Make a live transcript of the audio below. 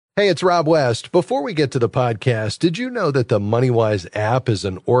Hey, it's Rob West. Before we get to the podcast, did you know that the MoneyWise app is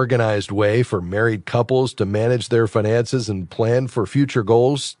an organized way for married couples to manage their finances and plan for future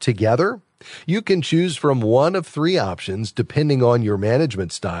goals together? You can choose from one of three options depending on your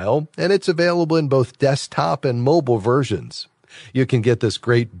management style, and it's available in both desktop and mobile versions. You can get this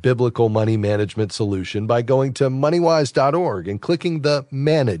great biblical money management solution by going to moneywise.org and clicking the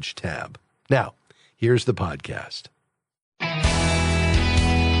Manage tab. Now, here's the podcast.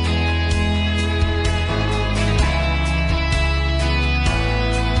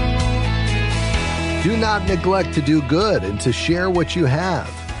 Do not neglect to do good and to share what you have,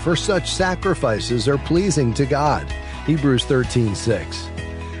 for such sacrifices are pleasing to God. Hebrews 13:6.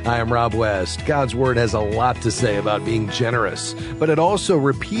 I am Rob West. God's Word has a lot to say about being generous, but it also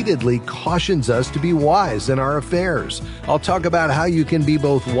repeatedly cautions us to be wise in our affairs. I'll talk about how you can be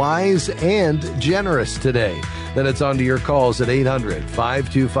both wise and generous today. Then it's on to your calls at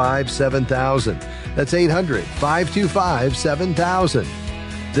 800-525-7000. That's 800-525-7000.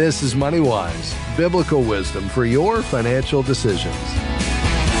 This is MoneyWise, biblical wisdom for your financial decisions.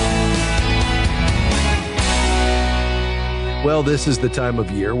 Well, this is the time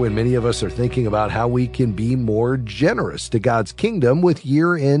of year when many of us are thinking about how we can be more generous to God's kingdom with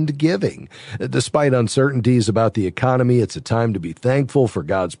year-end giving. Despite uncertainties about the economy, it's a time to be thankful for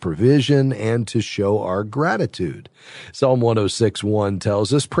God's provision and to show our gratitude. Psalm 106:1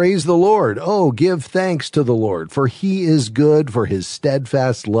 tells us, "Praise the Lord. Oh, give thanks to the Lord, for he is good, for his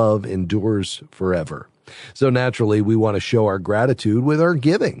steadfast love endures forever." So naturally, we want to show our gratitude with our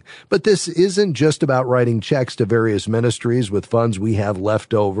giving. But this isn't just about writing checks to various ministries with funds we have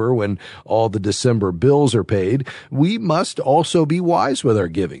left over when all the December bills are paid. We must also be wise with our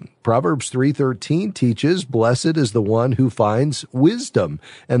giving. Proverbs 3:13 teaches, "Blessed is the one who finds wisdom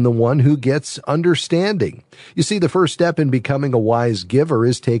and the one who gets understanding." You see, the first step in becoming a wise giver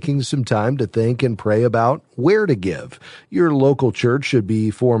is taking some time to think and pray about where to give. Your local church should be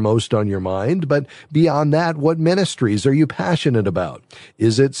foremost on your mind, but beyond that, what ministries are you passionate about?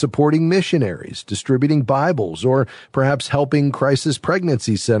 Is it supporting missionaries, distributing Bibles, or perhaps helping crisis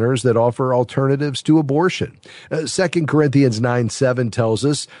pregnancy centers that offer alternatives to abortion? 2 Corinthians 9:7 tells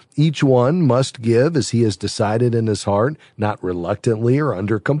us, "Each one must give as he has decided in his heart, not reluctantly or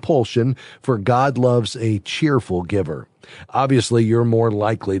under compulsion, for God loves a cheerful giver." Obviously, you're more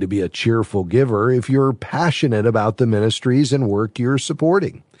likely to be a cheerful giver if you're passionate about the ministries and work you're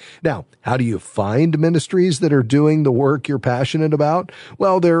supporting. Now, how do you find ministries that are doing the work you're passionate about?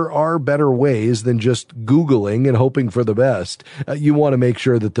 Well, there are better ways than just Googling and hoping for the best. You want to make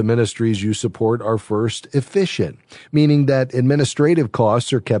sure that the ministries you support are first efficient, meaning that administrative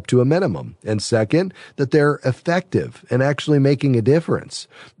costs are kept to a minimum, and second, that they're effective and actually making a difference.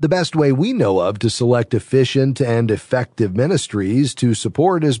 The best way we know of to select efficient and effective ministries to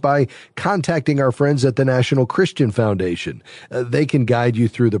support is by contacting our friends at the National Christian Foundation. They can guide you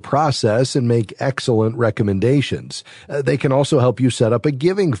through the process and make excellent recommendations. They can also help you set up a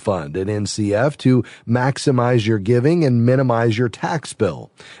giving fund at NCF to maximize your giving and minimize your tax bill.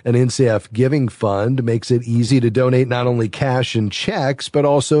 An NCF giving fund makes it easy to donate not only cash and checks, but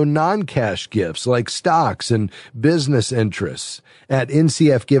also non-cash gifts like stocks and business interests. At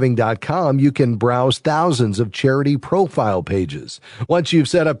ncfgiving.com, you can browse thousands of charity profile pages. Once you've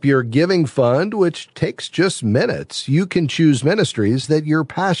set up your giving fund, which takes just minutes, you can choose ministries that you're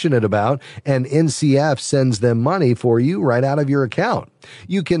passionate about, and NCF sends them money for you right out of your account.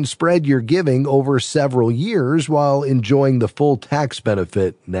 You can spread your giving over several years while enjoying the full tax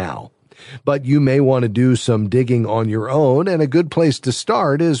benefit now. But you may want to do some digging on your own, and a good place to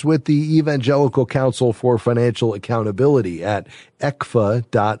start is with the Evangelical Council for Financial Accountability at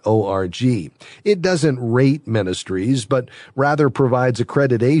ecfa.org. It doesn't rate ministries, but rather provides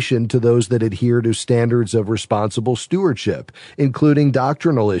accreditation to those that adhere to standards of responsible stewardship, including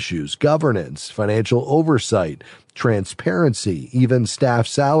doctrinal issues, governance, financial oversight, transparency, even staff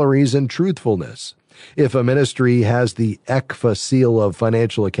salaries, and truthfulness. If a ministry has the ECFA seal of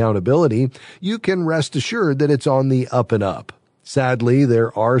financial accountability, you can rest assured that it's on the up and up. Sadly,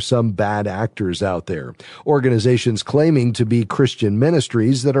 there are some bad actors out there, organizations claiming to be Christian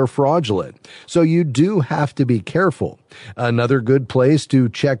ministries that are fraudulent. So you do have to be careful. Another good place to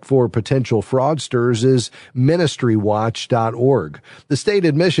check for potential fraudsters is ministrywatch.org. The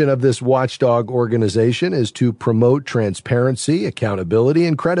stated mission of this watchdog organization is to promote transparency, accountability,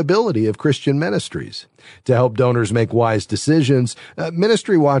 and credibility of Christian ministries. To help donors make wise decisions,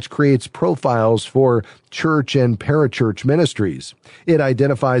 Ministry Watch creates profiles for church and parachurch ministries. It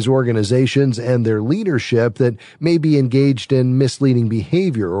identifies organizations and their leadership that may be engaged in misleading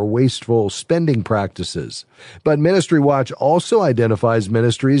behavior or wasteful spending practices. But Ministry Ministry Watch also identifies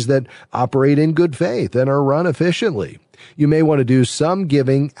ministries that operate in good faith and are run efficiently. You may want to do some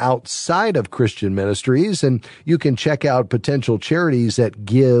giving outside of Christian ministries, and you can check out potential charities at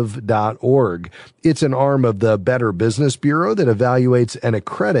give.org. It's an arm of the Better Business Bureau that evaluates and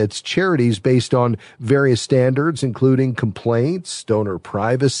accredits charities based on various standards, including complaints, donor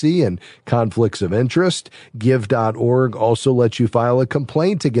privacy, and conflicts of interest. Give.org also lets you file a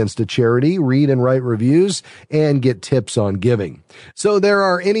complaint against a charity, read and write reviews, and get tips on giving. So there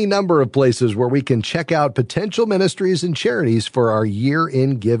are any number of places where we can check out potential ministries and charities for our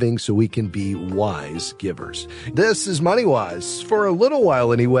year-end giving so we can be wise givers. This is MoneyWise. For a little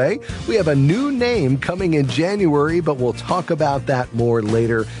while anyway, we have a new name coming in January, but we'll talk about that more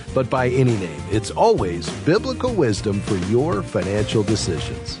later. But by any name, it's always biblical wisdom for your financial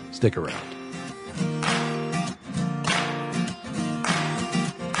decisions. Stick around.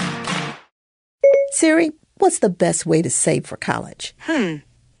 Siri, what's the best way to save for college?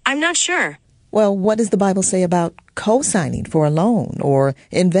 I'm not sure. Well, what does the Bible say about co-signing for a loan or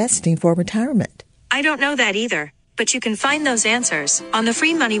investing for retirement? I don't know that either, but you can find those answers on the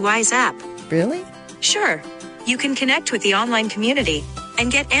free MoneyWise app. Really? Sure. You can connect with the online community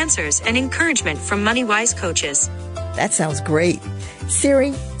and get answers and encouragement from MoneyWise coaches. That sounds great.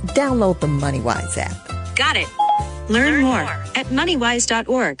 Siri, download the MoneyWise app. Got it. Learn more at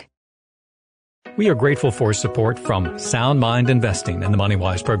moneywise.org. We are grateful for support from Sound Mind Investing and the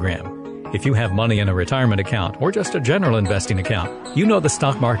MoneyWise program. If you have money in a retirement account or just a general investing account, you know the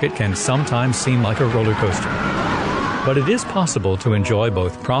stock market can sometimes seem like a roller coaster. But it is possible to enjoy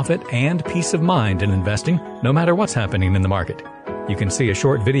both profit and peace of mind in investing, no matter what's happening in the market. You can see a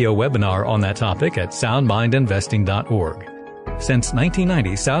short video webinar on that topic at soundmindinvesting.org. Since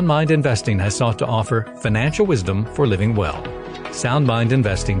 1990, Sound Mind Investing has sought to offer financial wisdom for living well.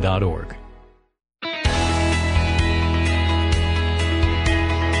 soundmindinvesting.org.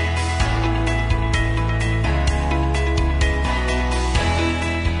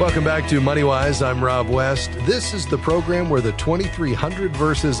 Welcome back to MoneyWise. I'm Rob West. This is the program where the 2,300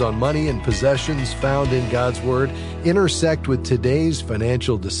 verses on money and possessions found in God's Word intersect with today's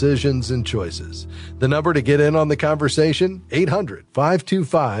financial decisions and choices. The number to get in on the conversation,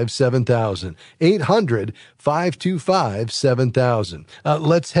 800-525-7000. 800-525-7000.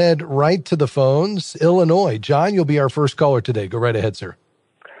 Let's head right to the phones. Illinois. John, you'll be our first caller today. Go right ahead, sir.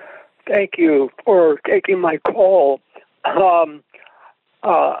 Thank you for taking my call.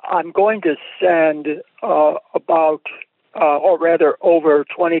 I'm going to send over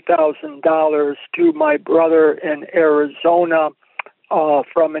 $20,000 to my brother in Arizona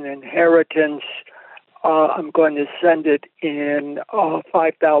from an inheritance. I'm going to send it in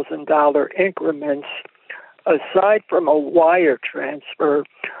 $5,000 increments. Aside from a wire transfer,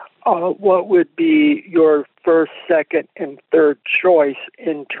 what would be your first, second, and third choice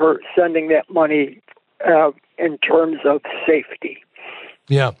in sending that money in terms of safety?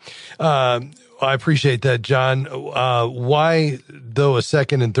 Yeah. I appreciate that, John. Why, though, a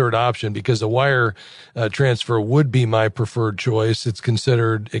second and third option? Because a wire transfer would be my preferred choice. It's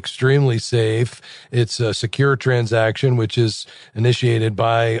considered extremely safe. It's a secure transaction, which is initiated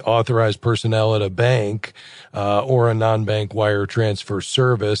by authorized personnel at a bank or a non-bank wire transfer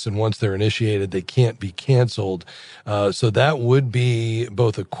service. And once they're initiated, they can't be canceled. So that would be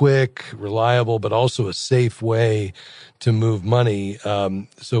both a quick, reliable, but also a safe way to move money.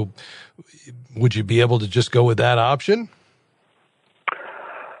 So would you be able to just go with that option?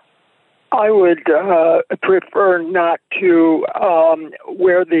 I would prefer not to.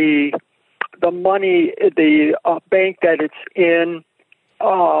 Where the money, the bank that it's in,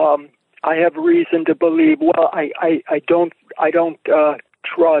 I have reason to believe. Well, I don't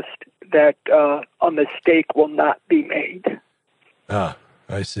trust that a mistake will not be made. Ah,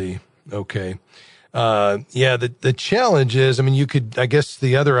 I see. Okay. The challenge is, I guess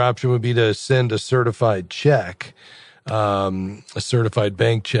the other option would be to send a certified check, a certified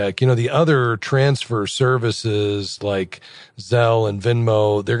bank check. The other transfer services like Zelle and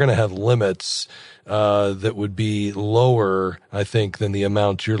Venmo, they're going to have limits, that would be lower, I think, than the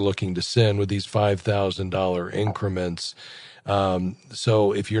amount you're looking to send with these $5,000 increments.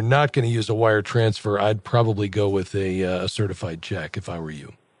 So if you're not going to use a wire transfer, I'd probably go with a certified check if I were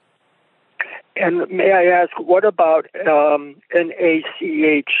you. And may I ask, what about an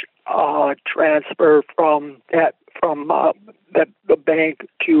ACH transfer from the bank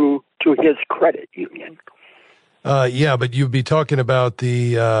to his credit union? But you'd be talking about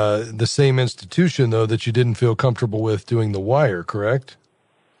the same institution though that you didn't feel comfortable with doing the wire, correct?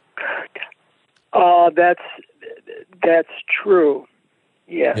 That's true.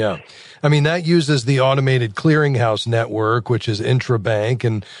 Yes. Yeah. I mean, that uses the automated clearinghouse network, which is intrabank,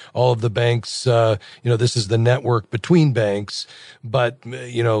 and all of the banks, this is the network between banks. But,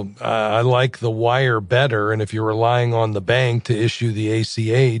 I like the wire better. And if you're relying on the bank to issue the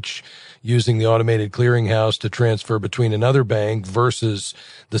ACH, using the automated clearinghouse to transfer between another bank versus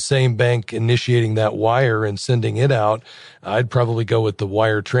the same bank initiating that wire and sending it out, I'd probably go with the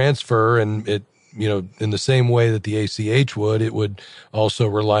wire transfer, and it, in the same way that the ACH would, it would also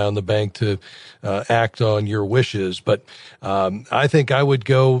rely on the bank to act on your wishes. But I think I would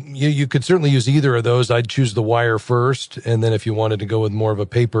go, you could certainly use either of those. I'd choose the wire first. And then if you wanted to go with more of a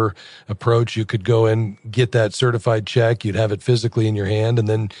paper approach, you could go and get that certified check. You'd have it physically in your hand, and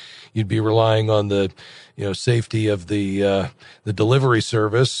then you'd be relying on the safety of the delivery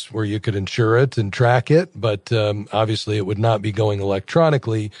service where you could insure it and track it. But obviously it would not be going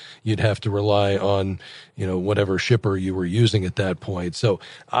electronically. You'd have to rely on, whatever shipper you were using at that point. So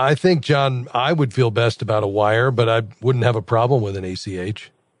I think, John, I would feel best about a wire, but I wouldn't have a problem with an ACH.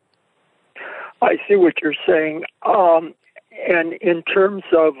 I see what you're saying. And in terms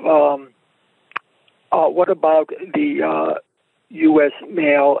of what about the U.S.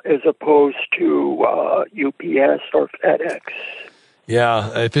 mail as opposed to UPS or FedEx?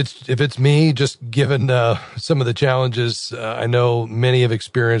 Yeah, if it's me, just given some of the challenges I know many have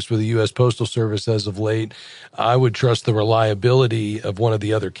experienced with the U.S. Postal Service as of late, I would trust the reliability of one of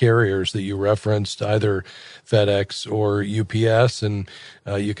the other carriers that you referenced, either FedEx or UPS, and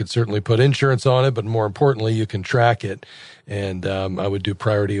you could certainly put insurance on it, but more importantly, you can track it. And I would do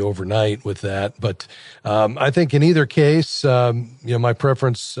priority overnight with that. But I think in either case, my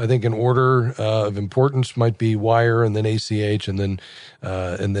preference, I think in order of importance, might be wire, and then ACH, and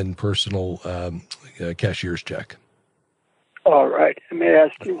then personal cashier's check. All right. Let me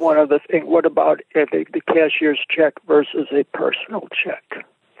ask you one other thing. What about the cashier's check versus a personal check?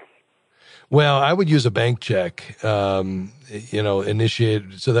 Well, I would use a bank check,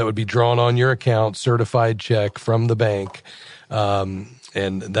 initiated, so that would be drawn on your account, certified check from the bank, and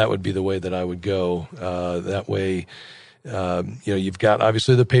that would be the way that I would go. That way, you've got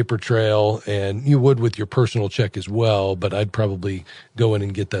obviously the paper trail, and you would with your personal check as well, but I'd probably go in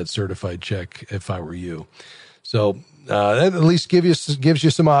and get that certified check if I were you. So that at least gives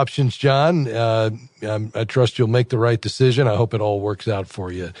you some options, John. I trust you'll make the right decision. I hope it all works out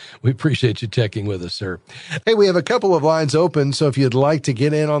for you. We appreciate you checking with us, sir. Hey, we have a couple of lines open, so if you'd like to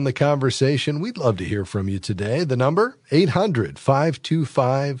get in on the conversation, we'd love to hear from you today. The number,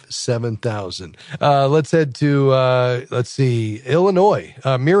 800-525-7000. Let's head to, Illinois.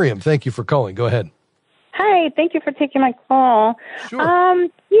 Miriam, thank you for calling. Go ahead. Hi, thank you for taking my call. Sure.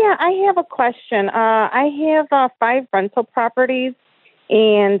 I have a question. I have 5 rental properties,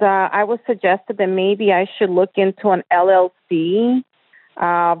 and I was suggested that maybe I should look into an LLC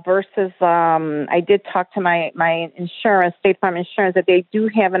versus I did talk to my insurance, State Farm Insurance, that they do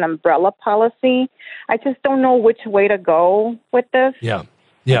have an umbrella policy. I just don't know which way to go with this. Yeah.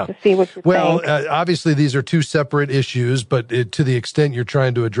 To see what you think. Obviously, these are two separate issues, but to the extent you're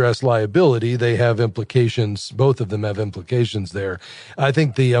trying to address liability, they have implications. Both of them have implications there. I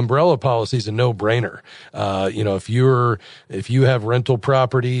think the umbrella policy is a no-brainer. If you have rental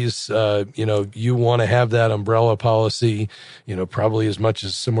properties, you want to have that umbrella policy, probably as much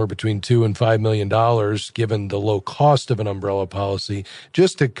as somewhere between $2 and $5 million, given the low cost of an umbrella policy,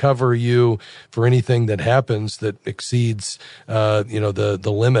 just to cover you for anything that happens that exceeds,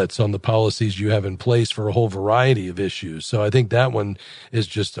 the limits on the policies you have in place for a whole variety of issues. So I think that one is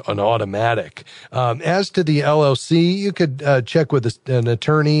just an automatic. As to the LLC, you could check with an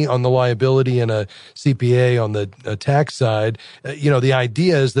attorney on the liability and a CPA on the tax side. The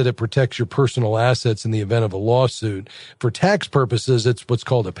idea is that it protects your personal assets in the event of a lawsuit. For tax purposes, it's what's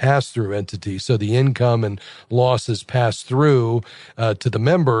called a pass-through entity. So the income and losses pass through to the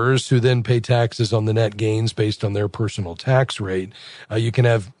members, who then pay taxes on the net gains based on their personal tax rate. You can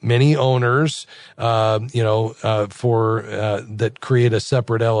have many owners, that create a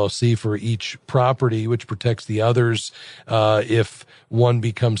separate LLC for each property, which protects the others if one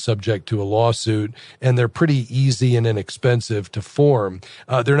becomes subject to a lawsuit. And they're pretty easy and inexpensive to form.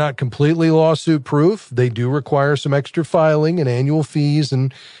 They're not completely lawsuit proof. They do require some extra filing and annual fees,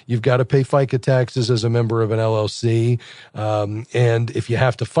 and you've got to pay FICA taxes as a member of an LLC. And if you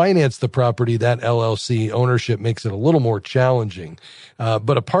have to finance the property, that LLC ownership makes it a little more challenging.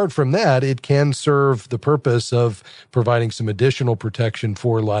 But apart from that, it can serve the purpose of providing some additional protection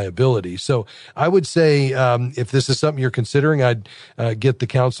for liability. So I would say if this is something you're considering, I'd get the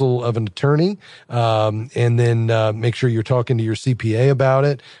counsel of an attorney and then make sure you're talking to your CPA about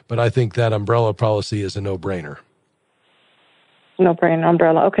it. But I think that umbrella policy is a no-brainer. No brand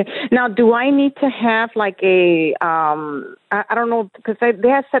umbrella. Okay. Now, do I need to have like a, I don't know, because they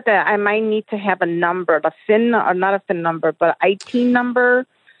have said that I might need to have a number, the FIN, or not a FIN number, but an IT number.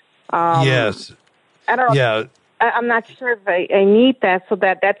 Yes. I don't know. Yeah. I'm not sure if I need that, so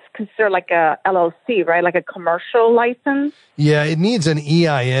that's considered like a LLC, right? Like a commercial license? Yeah, it needs an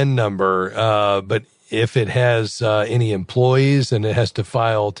EIN number, but if it has any employees, and it has to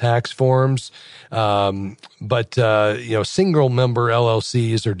file tax forms. But single member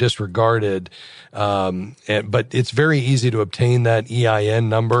LLCs are disregarded. But it's very easy to obtain that EIN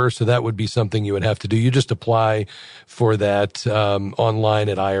number. So that would be something you would have to do. You just apply for that online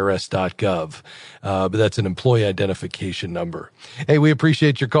at irs.gov. But that's an employee identification number. Hey, we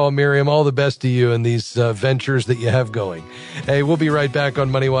appreciate your call, Miriam. All the best to you in these ventures that you have going. Hey, we'll be right back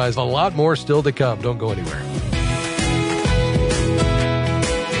on MoneyWise. A lot more still to come. Don't go anywhere.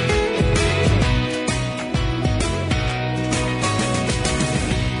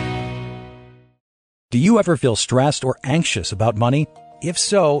 Do you ever feel stressed or anxious about money? If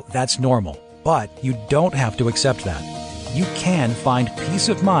so, that's normal, but you don't have to accept that. You can find peace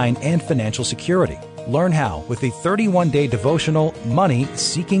of mind and financial security. Learn how with the 31-day devotional, Money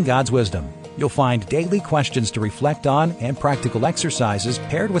Seeking God's Wisdom. You'll find daily questions to reflect on and practical exercises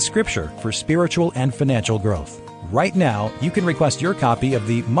paired with scripture for spiritual and financial growth. Right now, you can request your copy of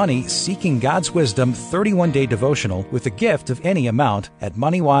the Money Seeking God's Wisdom 31-day devotional with a gift of any amount at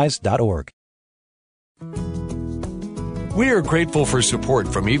moneywise.org. We are grateful for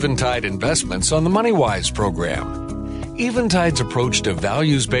support from Eventide Investments on the MoneyWise program. Eventide's approach to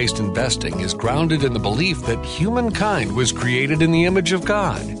values-based investing is grounded in the belief that humankind was created in the image of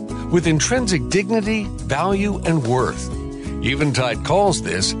God, with intrinsic dignity, value, and worth. Eventide calls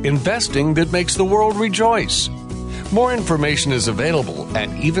this investing that makes the world rejoice. More information is available at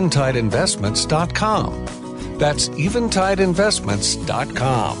eventideinvestments.com. That's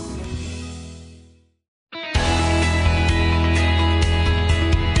eventideinvestments.com.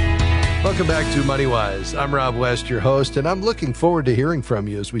 Welcome back to MoneyWise. I'm Rob West, your host, and I'm looking forward to hearing from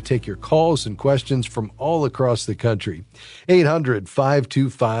you as we take your calls and questions from all across the country.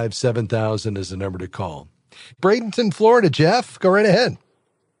 800-525-7000 is the number to call. Bradenton, Florida. Jeff, go right ahead.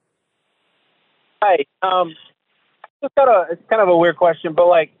 Hi. It's kind of a weird question, but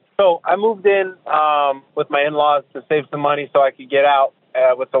so I moved in with my in-laws to save some money so I could get out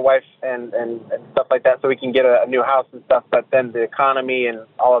with the wife and stuff like that, so we can get a new house and stuff. But then the economy and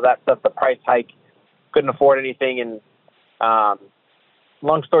all of that stuff, the price hike, couldn't afford anything. And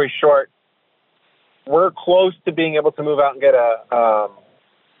long story short, we're close to being able to move out and get a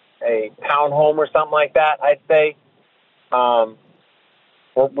townhome or something like that, I'd say.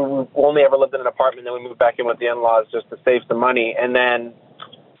 We only ever lived in an apartment, then we moved back in with the in-laws just to save some money. And then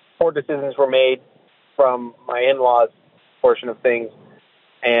poor decisions were made from my in-laws portion of things.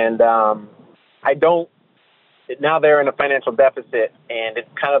 And now they're in a financial deficit, and it's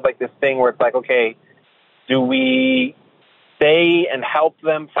kind of like this thing where it's like, okay, do we stay and help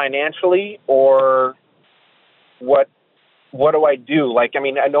them financially, or what do I do? I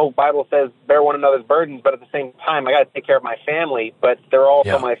know Bible says bear one another's burdens, but at the same time, I got to take care of my family, but they're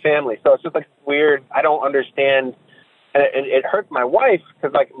also my family. So it's just weird. I don't understand. And it hurts my wife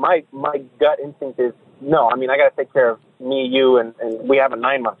because my gut instinct is, no, I got to take care of me, you, and we have a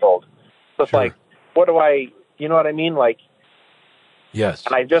 9-month-old. So it's what do I, you know what I mean? Yes.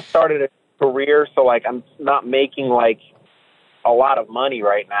 And I just started a career, so I'm not making a lot of money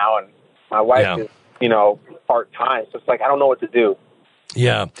right now, and my wife is, part-time. So it's I don't know what to do.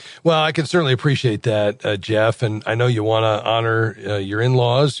 Yeah. Well, I can certainly appreciate that, Jeff. And I know you want to honor your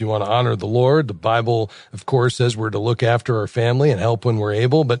in-laws. You want to honor the Lord. The Bible, of course, says we're to look after our family and help when we're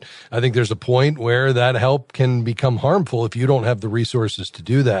able. But I think there's a point where that help can become harmful if you don't have the resources to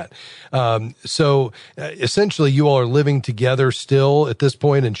do that. So essentially, you all are living together still at this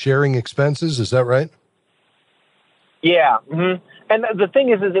point and sharing expenses. Is that right? Yeah. Mm-hmm. And the thing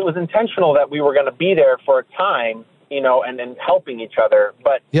is it was intentional that we were going to be there for a time, and helping each other.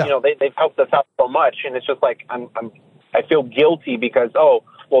 But, they've helped us out so much. And it's just I feel guilty because,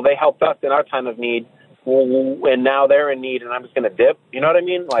 they helped us in our time of need. And now they're in need and I'm just going to dip. You know what I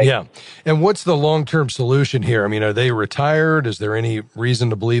mean? Yeah. And what's the long-term solution here? Are they retired? Is there any reason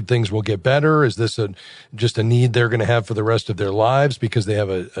to believe things will get better? Is this just a need they're going to have for the rest of their lives because they have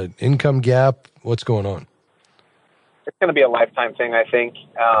an income gap? What's going on? It's going to be a lifetime thing, I think.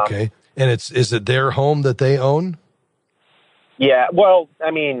 Okay. And is it their home that they own? Yeah, well,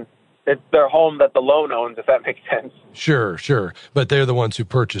 it's their home that the loan owns, if that makes sense. Sure. But they're the ones who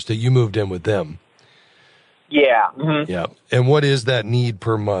purchased it. You moved in with them. Yeah. Mm-hmm. Yeah. And what is that need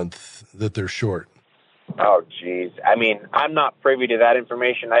per month that they're short? Oh, geez. I mean, I'm not privy to that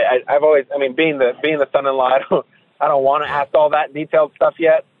information. I've always, I mean, being the son-in-law, I don't want to ask all that detailed stuff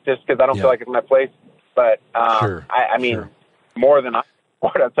yet, just because I don't feel like it's my place. But I mean, more than I'll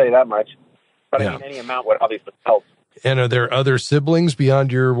tell you that much. But I mean, any amount would obviously help. And are there other siblings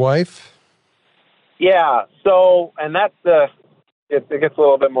beyond your wife? Yeah. So, and that's it gets a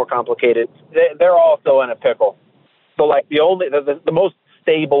little bit more complicated. They're also in a pickle. So, like the most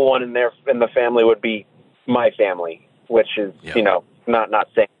stable one in the family would be my family, which is not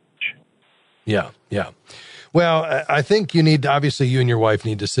saying much. Yeah. Well, I think you and your wife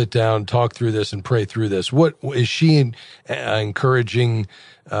need to sit down, talk through this, and pray through this. What is she encouraging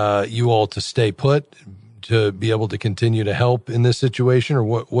you all to stay put, to be able to continue to help in this situation, or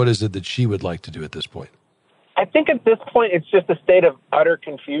what is it that she would like to do at this point? I think at this point it's just a state of utter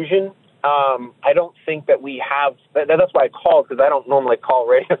confusion. I don't think that we have. That's why I called, because I don't normally call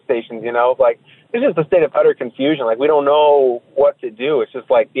radio stations. Like, it's just a state of utter confusion. Like, we don't know what to do. It's just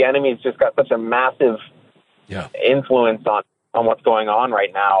like the enemy's just got such a massive influence on what's going on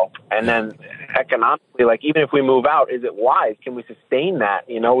right now. And then economically, like, even if we move out, is it wise? Can we sustain that?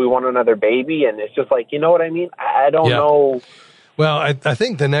 We want another baby, and it's just like, you know what I mean? I don't know. Well, I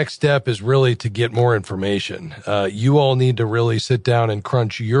think the next step is really to get more information. You all need to really sit down and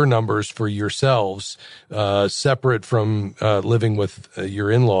crunch your numbers for yourselves, separate from living with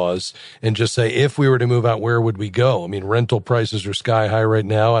your in-laws, and just say, if we were to move out, where would we go? I mean, rental prices are sky high right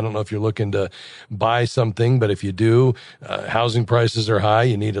now. I don't know if you're looking to buy something, but if you do, housing prices are high.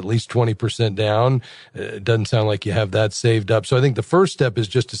 You need at least 20% down. It doesn't sound like you have that saved up. So I think the first step is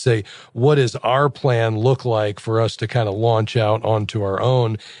just to say, what does our plan look like for us to kind of launch out onto our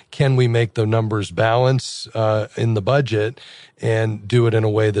own? Can we make the numbers balance in the budget and do it in a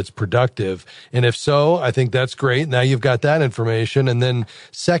way that's productive? And if so, I think that's great. Now you've got that information. And then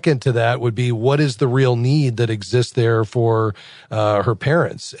second to that would be, what is the real need that exists there for her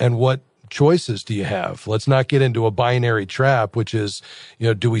parents, and what choices do you have? Let's not get into a binary trap, which is,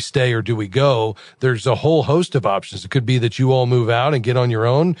 do we stay or do we go? There's a whole host of options. It could be that you all move out and get on your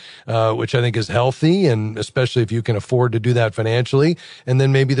own, which I think is healthy, and especially if you can afford to do that financially. And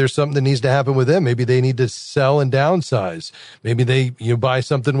then maybe there's something that needs to happen with them. Maybe they need to sell and downsize. Maybe you buy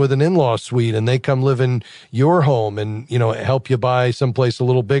something with an in-law suite and they come live in your home and, help you buy someplace a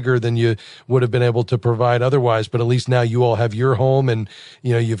little bigger than you would have been able to provide otherwise. But at least now you all have your home, and,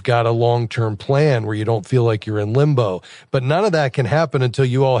 you've got a long-term plan where you don't feel like you're in limbo. But none of that can happen until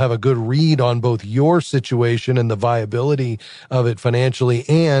you all have a good read on both your situation and the viability of it financially,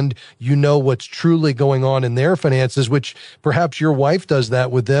 and what's truly going on in their finances, which perhaps your wife does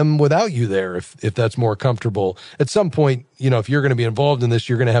that with them without you there, if that's more comfortable. At some point, if you're going to be involved in this,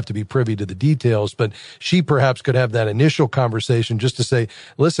 you're going to have to be privy to the details, but she perhaps could have that initial conversation just to say,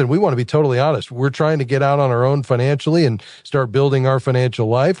 listen, we want to be totally honest. We're trying to get out on our own financially and start building our financial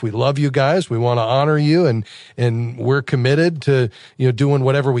life. We love you guys. We want to honor you, and we're committed to, doing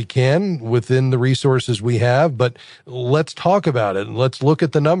whatever we can within the resources we have, but let's talk about it. Let's look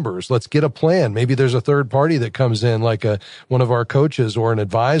at the numbers. Let's get a plan. Maybe there's a third party that comes in, like one of our coaches or an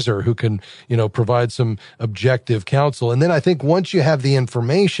advisor who can, provide some objective counsel. And then I think once you have the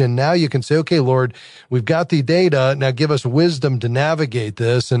information, now you can say, okay, Lord, we've got the data. Now give us wisdom to navigate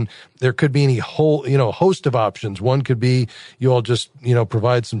this. And there could be any host of options. One could be you all just,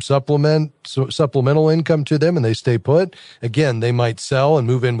 provide some supplemental income to them and they stay put. Again, they might sell and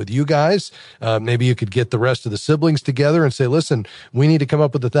move in with you guys. Maybe you could get the rest of the siblings together and say, listen, we need to come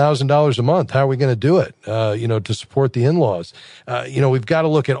up with $1,000 a month. How are we going to do it? To support the in-laws. We've got to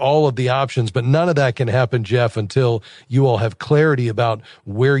look at all of the options, but none of that can happen, Jeff, until you all have clarity about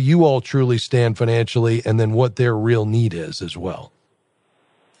where you all truly stand financially and then what their real need is as well.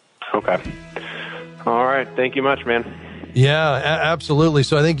 Okay. All right. Thank you much, man. Yeah, absolutely.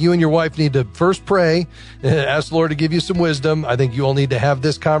 So I think you and your wife need to first pray, ask the Lord to give you some wisdom. I think you all need to have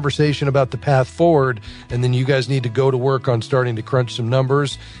this conversation about the path forward, and then you guys need to go to work on starting to crunch some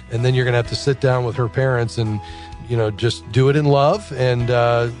numbers, and then you're going to have to sit down with her parents and, just do it in love and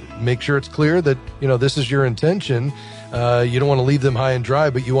make sure it's clear that, this is your intention. You don't want to leave them high and dry,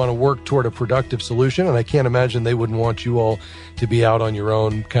 but you want to work toward a productive solution. And I can't imagine they wouldn't want you all to be out on your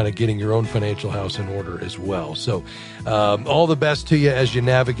own, kind of getting your own financial house in order as well. So all the best to you as you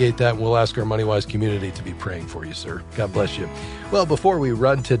navigate that. We'll ask our MoneyWise community to be praying for you, sir. God bless you. Well, before we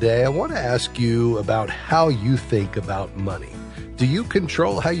run today, I want to ask you about how you think about money. Do you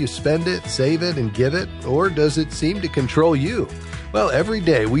control how you spend it, save it, and give it, or does it seem to control you? Well, every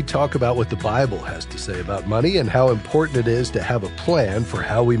day we talk about what the Bible has to say about money and how important it is to have a plan for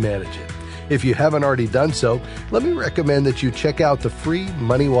how we manage it. If you haven't already done so, let me recommend that you check out the free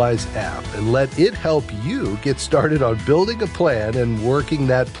MoneyWise app and let it help you get started on building a plan and working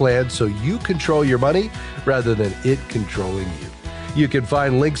that plan so you control your money rather than it controlling you. You can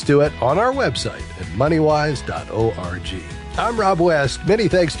find links to it on our website at moneywise.org. I'm Rob West. Many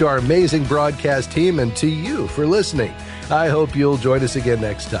thanks to our amazing broadcast team and to you for listening. I hope you'll join us again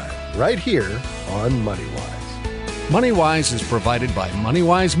next time, right here on MoneyWise. MoneyWise is provided by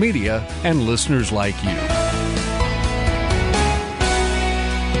MoneyWise Media and listeners like you.